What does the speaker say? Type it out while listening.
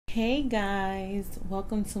Hey guys,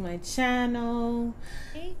 welcome to my channel.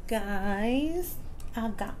 Hey guys, I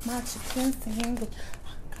got my chicken sandwich.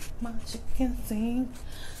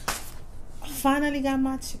 Finally got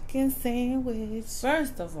my chicken sandwich.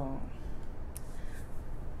 First of all,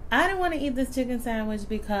 I didn't want to eat this chicken sandwich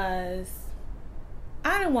because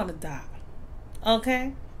I didn't want to die.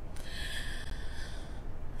 Okay?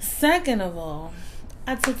 Second of all,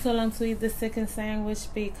 I took so long to eat this chicken sandwich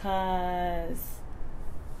because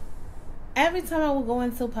every time I would go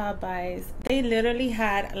into Popeyes, they literally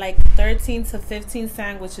had like 13 to 15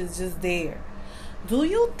 sandwiches just there. Do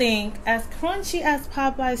you think, as crunchy as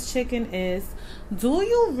Popeyes chicken is, do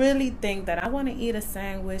you really think that I want to eat a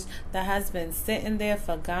sandwich that has been sitting there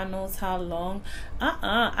for God knows how long?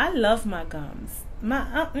 I love my gums.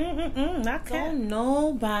 I can't.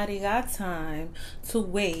 Nobody got time to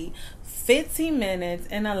wait 15 minutes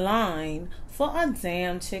in a line for a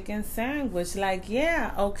damn chicken sandwich. Like,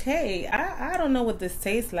 yeah, okay, I don't know what this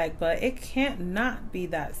tastes like, but it can't not be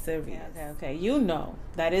that serious. Okay, you know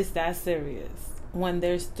that it's that serious when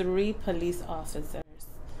there's 3 police officers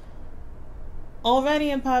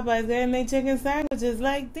already in Popeyes getting their chicken sandwiches.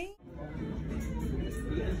 Like, damn.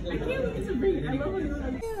 I can't wait to read. I love it.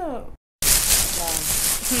 Yeah.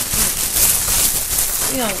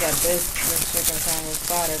 We don't get this chicken sandwich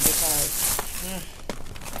started because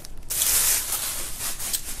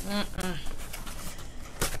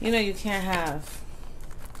you know you can't have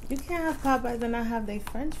Popeyes and not have their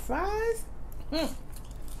French fries.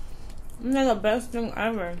 They're the best thing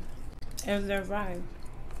ever is their fries.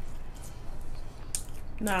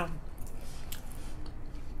 Now,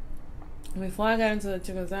 before I get into the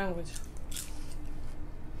chicken sandwich,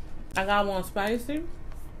 I got one spicy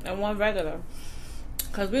and one regular.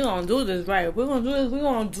 Cause we're gonna do this right. We're gonna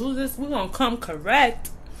do this. We're gonna come correct.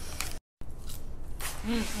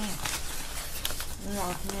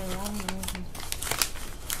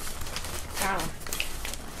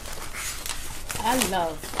 I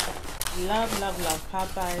love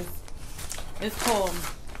Popeyes. It's called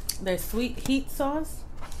their sweet heat sauce.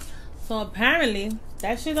 So apparently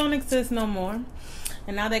that shit don't exist no more.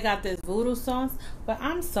 And now they got this voodoo sauce. But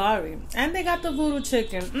I'm sorry. And they got the voodoo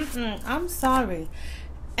chicken. I'm sorry.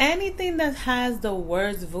 Anything that has the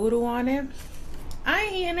words voodoo on it, I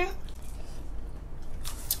ain't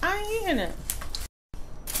eating it.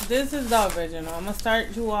 This is the original. I'm going to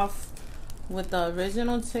start you off with the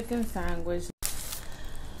original chicken sandwich.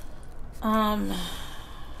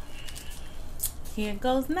 Here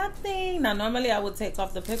goes nothing. Now, normally I would take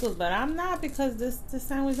off the pickles, but I'm not because this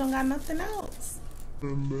sandwich don't got nothing else.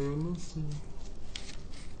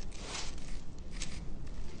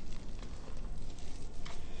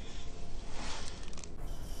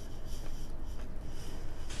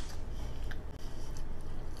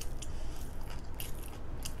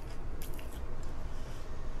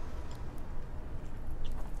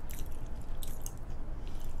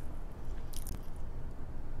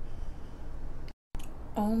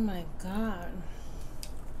 Oh my God.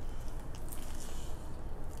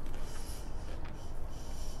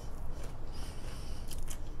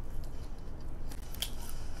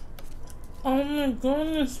 Oh my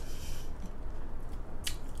goodness.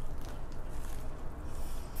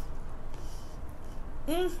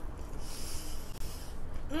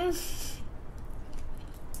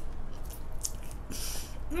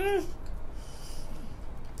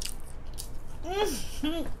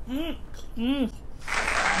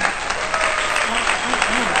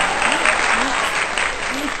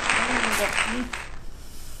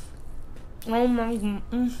 Oh my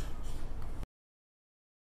God.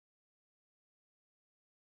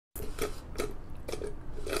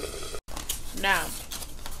 Now,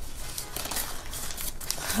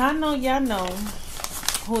 I know y'all know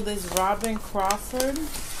who this Robyn Crawford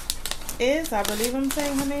is. I believe I'm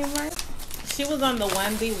saying her name right. She was on the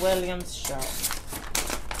Wendy Williams show.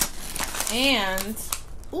 And,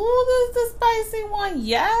 ooh, this is the spicy one.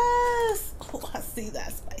 Yes. Oh, I see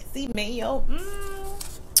that spicy mayo.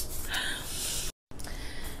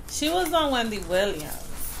 She was on Wendy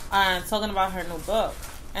Williams talking about her new book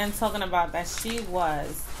and talking about that she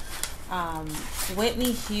was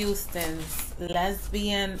Whitney Houston's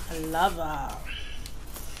lesbian lover.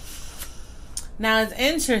 Now, as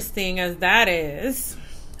interesting as that is,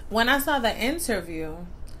 when I saw the interview,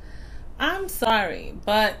 I'm sorry,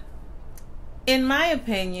 but in my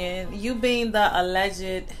opinion, you being the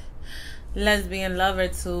alleged lesbian lover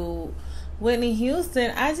to Whitney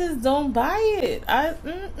Houston, I just don't buy it. I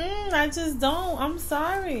just don't. I'm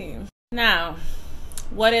sorry. Now,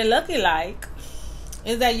 what it looking like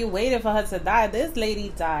is that you waited for her to die. This lady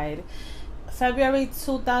died February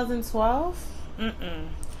 2012.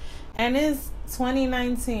 And it's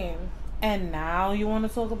 2019. And now you want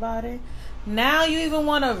to talk about it? Now you even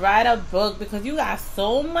want to write a book because you got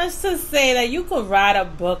so much to say that you could write a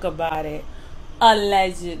book about it.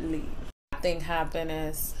 Allegedly. I think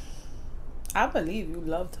happiness. I believe you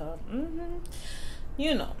loved her.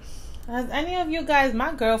 You know. Has any of you guys,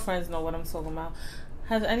 my girlfriends know what I'm talking about.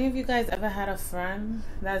 Has any of you guys ever had a friend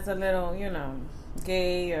that's a little, you know,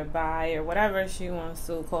 gay or bi or whatever she wants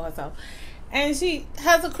to call herself, and she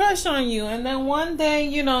has a crush on you, and then one day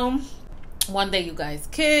you guys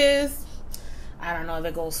kiss. I don't know if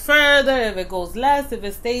it goes further, if it goes less, if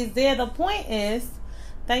it stays there. The point is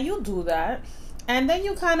that you do that, and then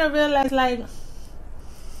you kind of realize, like,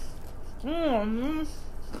 maybe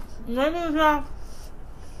it's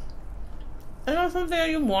not something that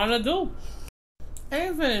you want to do. I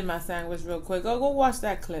didn't finish my sandwich real quick. Go watch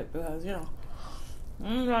that clip because, you know,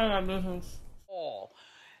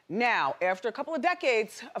 Now, after a couple of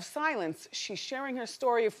decades of silence, she's sharing her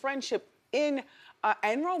story of friendship and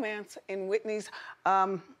romance in Whitney's,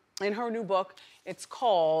 in her new book. It's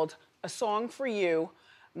called A Song for You,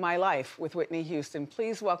 My Life with Whitney Houston.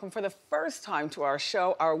 Please welcome for the first time to our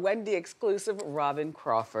show, our Wendy exclusive, Robyn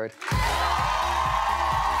Crawford.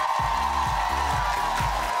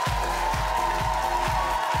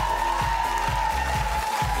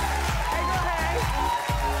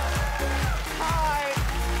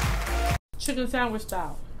 Chicken sandwich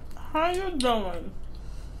style. How you doing?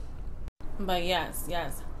 But yes.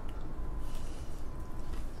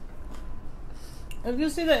 If you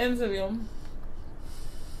see the interview,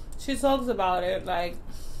 she talks about it like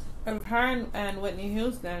if her and Whitney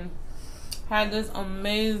Houston had this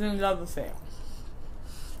amazing love affair.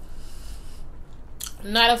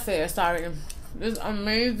 Not affair, sorry. This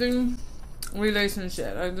amazing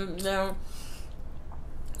relationship.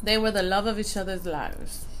 They were the love of each other's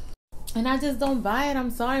lives. And I just don't buy it.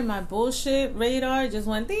 I'm sorry. My bullshit radar just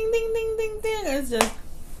went ding, ding, ding, ding, ding. It's just,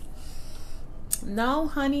 no,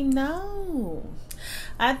 honey, no.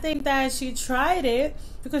 I think that she tried it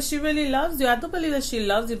because she really loves you. I do believe that she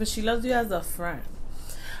loves you, but she loves you as a friend.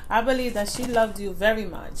 I believe that she loved you very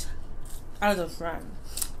much as a friend.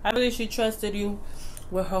 I believe she trusted you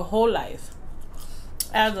with her whole life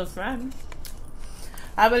as a friend.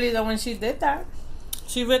 I believe that when she did that,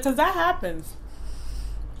 because that happens.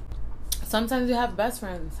 Sometimes you have best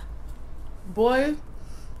friends, boy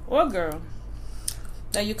or girl,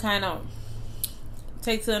 that you kind of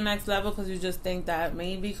take to the next level because you just think that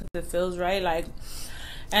maybe because it feels right, like,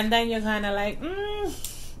 and then you're kind of like,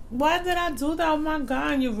 why did I do that? Oh my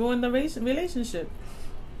God, and you ruined the relationship.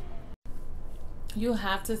 You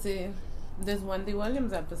have to see this Wendy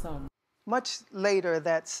Williams episode. Much later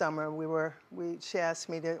that summer, she asked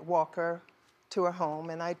me to walk her to her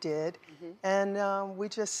home, and I did. And we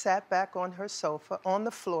just sat back on her sofa, on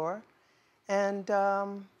the floor, and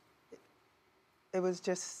it was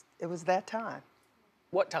that time.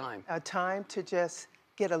 What time? A time to just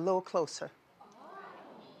get a little closer.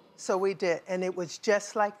 So we did, and it was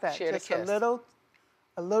just like that. Shared just a kiss.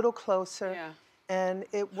 a little closer. Yeah. And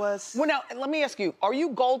it was... Well, now, let me ask you, are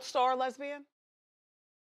you Gold Star lesbian?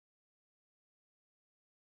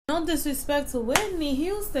 No disrespect to Whitney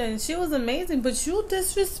Houston. She was amazing, but you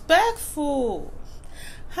disrespectful.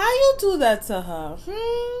 How you do that to her?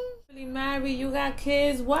 Really married, you got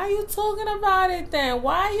kids. Why are you talking about it then?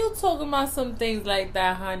 Why are you talking about some things like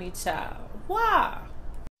that, honey child? Why?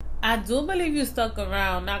 I do believe you stuck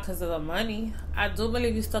around, not because of the money. I do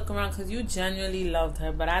believe you stuck around because you genuinely loved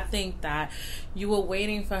her. But I think that you were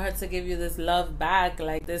waiting for her to give you this love back,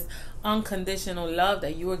 like this unconditional love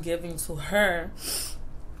that you were giving to her.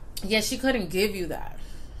 Yet she couldn't give you that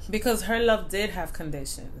because her love did have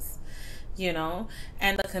conditions, you know?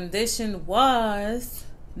 And the condition was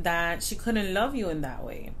that she couldn't love you in that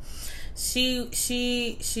way. She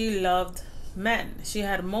loved men. She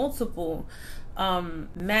had multiple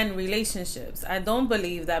men relationships. I don't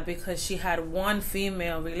believe that because she had one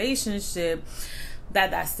female relationship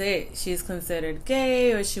that's it. She's considered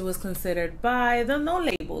gay or she was considered bi. No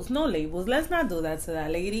labels. Let's not do that to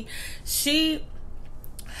that lady. She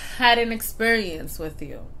had an experience with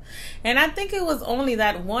you, and I think it was only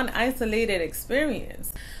that one isolated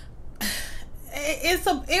experience.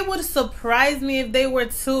 It would surprise me if they were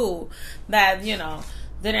two that, you know,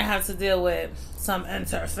 didn't have to deal with some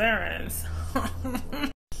interference.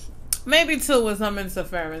 Maybe two with some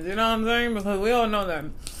interference, you know what I'm saying? Because we all know that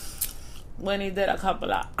when he did a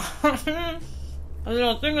couple of a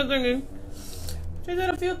little thingy, she did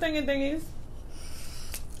a few thingies.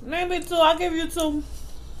 Maybe two. I'll give you two.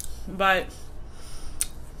 But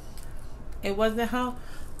it wasn't her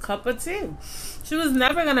cup of tea. She was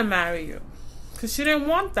never gonna marry you because she didn't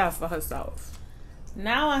want that for herself.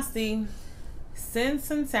 Now I see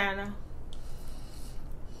Santana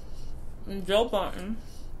and Joe Budden.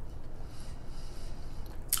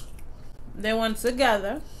 They went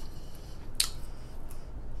together.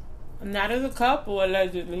 Not as a couple,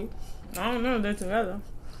 allegedly. I don't know if they're together.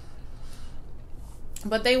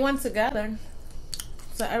 But they went together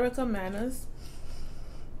to Erica Mena's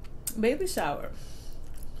baby shower.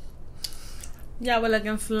 Yeah, we're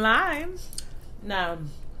looking fly. Now,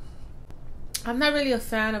 I'm not really a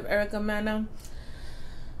fan of Erica Mena.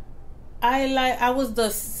 I was the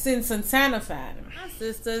Santana fan. My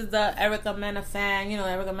sister's the Erica Mena fan. You know,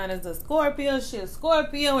 Erica Mena's the Scorpio. She's a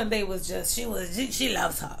Scorpio, and she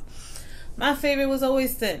loves her. My favorite was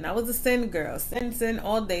always Sin. I was a Sin girl. Sin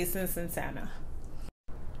all day, Santana.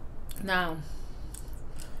 Now,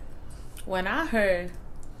 when I heard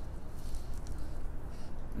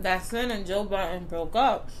that Sin and Joe Budden broke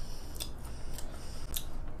up,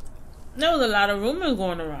 there was a lot of rumors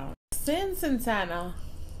going around. Santana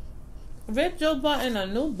ripped Joe Budden a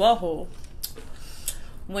new butthole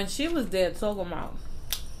when she was there talking about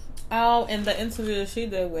in the interview she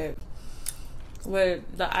did with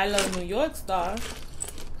the I Love New York star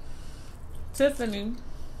Tiffany.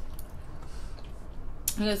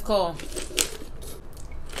 It's called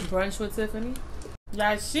Brunch with Tiffany.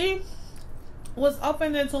 That she was up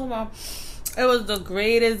in there talking about it was the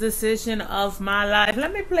greatest decision of my life.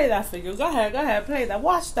 Let me play that for you. Go ahead, play that.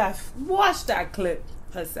 Watch that clip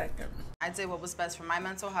a second. I did what was best for my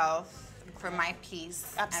mental health, for my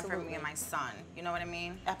peace, Absolutely. and for me and my son. You know what I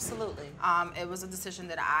mean? Absolutely. It was a decision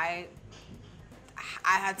that I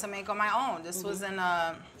had to make on my own. This wasn't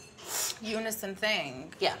a unison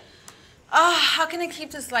thing. Yeah. How can I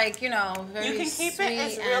keep this, like, you know, very You can keep it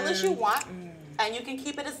as real as you want, and you can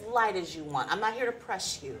keep it as light as you want. I'm not here to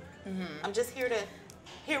press you. I'm just here to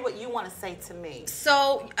hear what you want to say to me.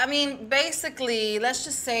 So, I mean, basically, let's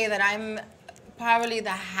just say that I'm probably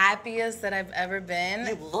the happiest that I've ever been.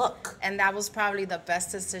 You look. And that was probably the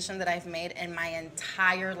best decision that I've made in my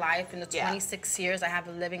entire life. In the 26 years I have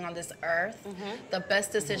living on this earth, the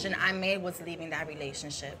best decision I made was leaving that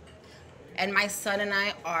relationship. And my son and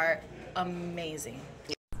I are amazing.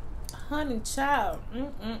 Honey child.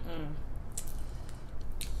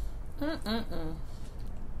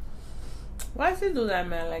 Why she do that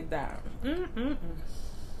man like that?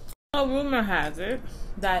 A rumor has it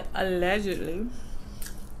that allegedly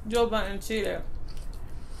Joe Budden cheated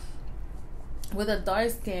with a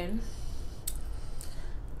dark-skinned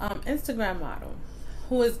Instagram model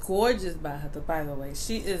who is gorgeous by the way.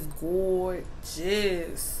 She is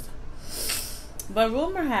gorgeous. But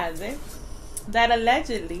rumor has it that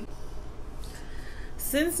allegedly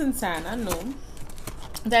Santana knew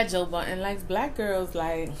that Joe Budden likes black girls.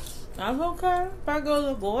 Like, I'm okay. Black girls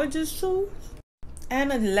are gorgeous too.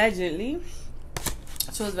 And allegedly,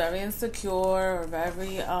 she was very insecure,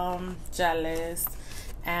 very jealous.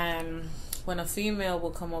 And when a female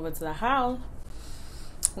would come over to the house,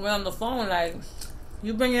 we're on the phone like,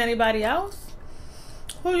 you bringing anybody else?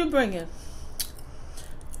 Who you bringing?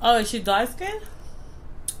 Oh, is she dark-skinned?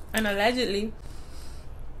 And allegedly,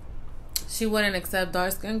 she wouldn't accept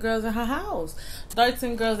dark-skinned girls in her house.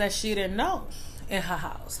 Dark-skinned girls that she didn't know in her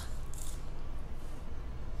house.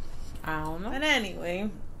 I don't know. But anyway,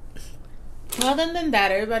 other than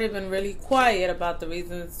that, everybody been really quiet about the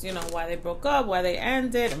reasons, you know, why they broke up, why they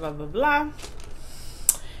ended, and blah, blah, blah.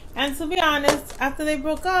 And to be honest, after they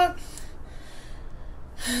broke up,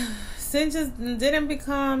 Sin just didn't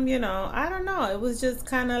become, you know, I don't know. It was just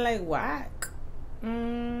kind of like whack.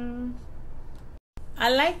 I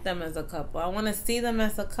like them as a couple. I want to see them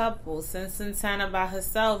as a couple. Since Santana by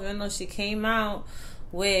herself, even though she came out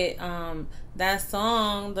with that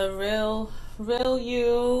song, the real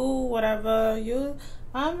you, whatever you,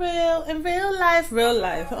 I'm real in real life. Oh, no, in real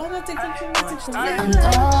life. Oh,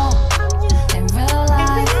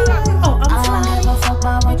 I don't give a fuck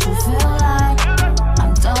about what you feel like.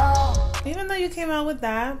 I'm dope. Even though you came out with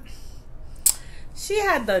that, she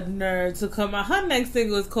had the nerve to come out. Her next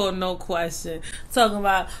single was called No Question. Talking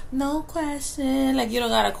about no question. Like, you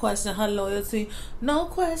don't gotta question her loyalty. No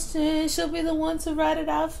question. She'll be the one to write it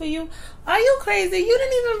out for you. Are you crazy? You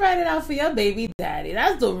didn't even write it out for your baby daddy.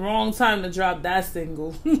 That's the wrong time to drop that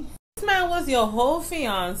single. This man was your whole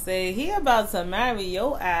fiance. He about to marry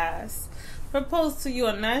your ass. Proposed to you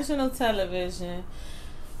on national television.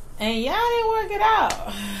 And y'all didn't work it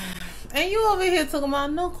out. And you over here talking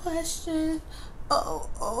about no question.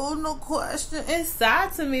 Oh, no question. It's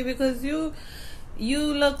sad to me because you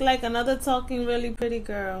look like another talking really pretty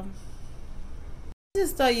girl. I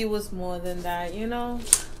just thought you was more than that, you know?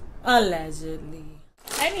 Allegedly.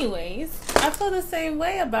 Anyways, I feel the same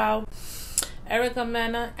way about Erica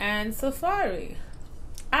Mena and Safari.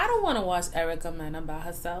 I don't want to watch Erica Mena by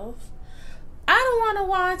herself. I don't want to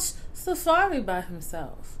watch Safari by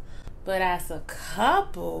himself. But as a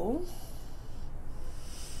couple,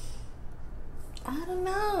 I don't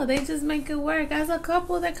know. They just make it work. As a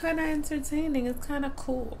couple, they're kind of entertaining. It's kind of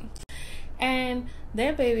cool. And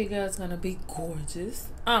their baby girl's going to be gorgeous.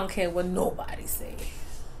 I don't care what nobody say.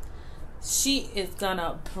 She is going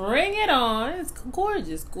to bring it on. It's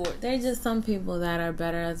gorgeous. There's just some people that are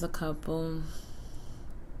better as a couple.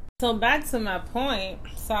 So back to my point.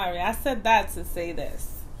 Sorry, I said that to say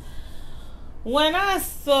this. When I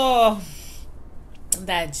saw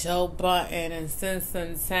that Joe Budden and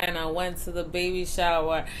Santana went to the baby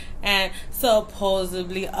shower and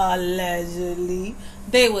supposedly, allegedly,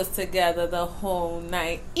 they was together the whole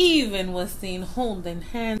night, even was seen holding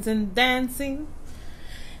hands and dancing,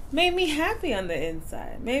 made me happy on the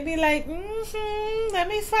inside. Maybe like, let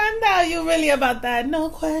me find out you really about that. No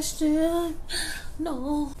question.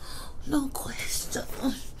 No question.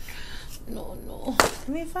 No. Let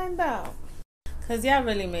me find out. Because y'all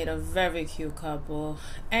really made a very cute couple.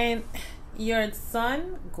 And your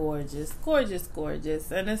son, gorgeous.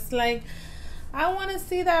 And it's like, I want to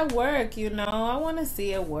see that work, you know. I want to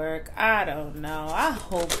see it work. I don't know. I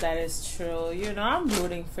hope that is true. You know, I'm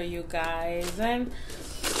rooting for you guys.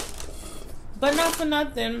 But not for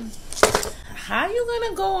nothing. How you going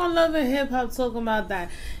to go on Love and Hip Hop talking about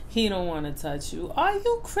that? He don't want to touch you. Are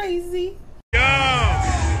you crazy? Yo,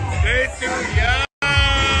 stay tuned, yo.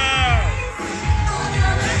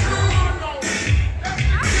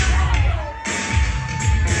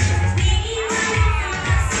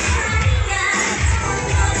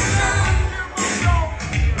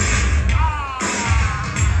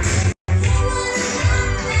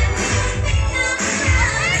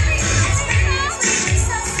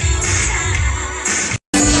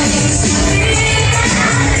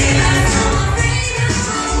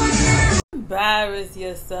 Embarrass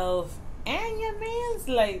yourself and your man's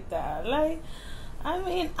like that. Like, I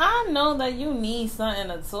mean, I know that you need something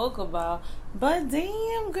to talk about, but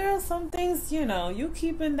damn, girl, some things, you know, you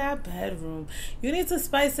keep in that bedroom. You need to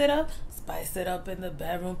spice it up in the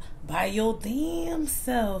bedroom by your damn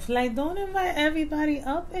self. Like, don't invite everybody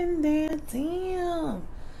up in there. Damn.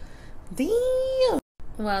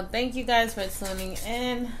 Well, thank you guys for tuning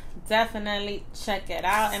in. Definitely check it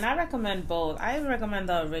out, and I recommend both. I recommend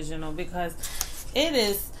the original because it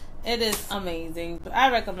is amazing.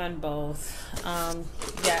 I recommend both.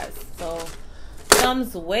 Yes, so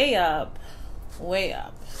thumbs way up.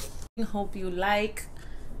 Hope you like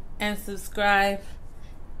and subscribe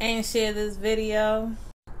and share this video.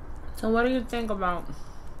 So what do you think about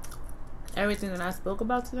everything that I spoke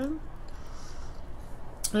about today?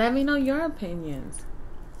 Let me know your opinions.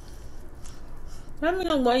 Let me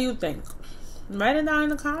know what you think. Write it down in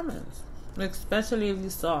the comments. Especially if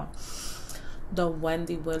you saw the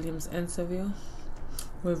Wendy Williams interview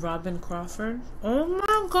with Robyn Crawford. Oh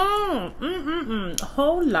my God.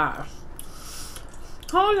 Whole lie.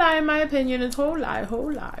 Whole lie, in my opinion. It's whole lie.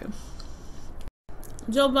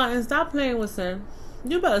 Joe Budden, stop playing with sin.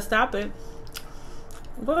 You better stop it.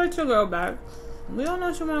 Go get your girl back. We don't know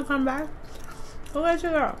if she want to come back. Go get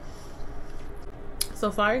your girl.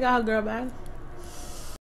 Safari got her girl back.